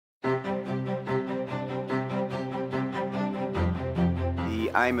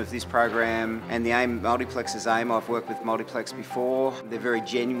the aim of this program and the aim, Multiplex's aim. I've worked with Multiplex before. They're very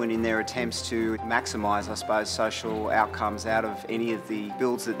genuine in their attempts to maximise, I suppose, social outcomes out of any of the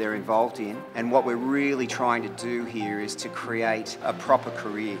builds that they're involved in. And what we're really trying to do here is to create a proper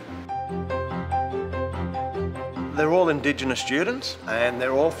career. They're all Indigenous students and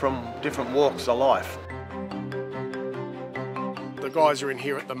they're all from different walks of life. The guys are in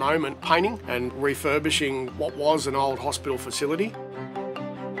here at the moment painting and refurbishing what was an old hospital facility.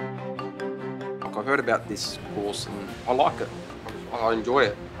 I heard about this course and I like it. I enjoy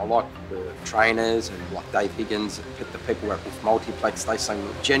it. I like the trainers and like Dave Higgins, the people with Multiplex, they seem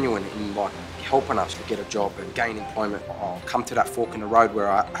genuine in like helping us to get a job and gain employment. I'll come to that fork in the road where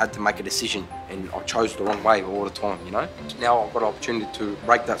I had to make a decision and I chose the wrong way all the time, you know. Now I've got an opportunity to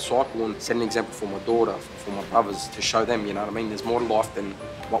break that cycle and set an example for my daughter, for my brothers, to show them, you know what I mean? There's more to life than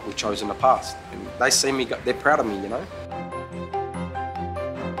what we chose in the past. And they see me, they're proud of me, you know.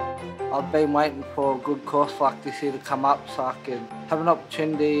 I've been waiting for a good course like this here to come up so I can have an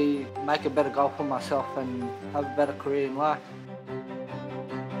opportunity, make a better goal for myself and have a better career in life.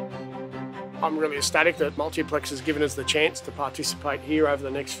 I'm really ecstatic that Multiplex has given us the chance to participate here over the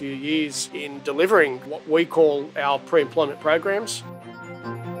next few years in delivering what we call our pre-employment programs.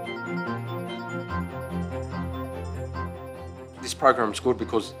 This program's good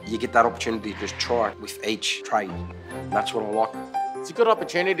because you get that opportunity to just try with each trade. And that's what I like. It's a good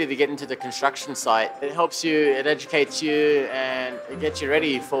opportunity to get into the construction site. It helps you, it educates you, and it gets you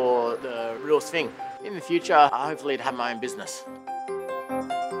ready for the real thing. In the future, hopefully to have my own business.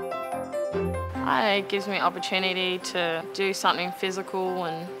 It gives me opportunity to do something physical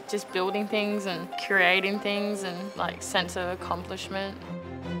and just building things and creating things and like sense of accomplishment.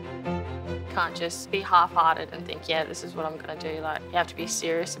 Can't just be half-hearted and think, yeah, this is what I'm gonna do. Like, you have to be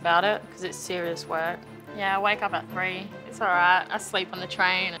serious about it because it's serious work. Yeah, I wake up at 3. It's all right. I sleep on the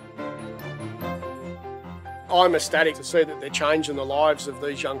train. I'm ecstatic to see that they're changing the lives of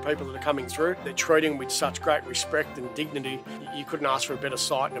these young people that are coming through. They're treating them with such great respect and dignity. You couldn't ask for a better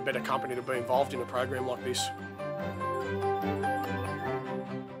site and a better company to be involved in a program like this.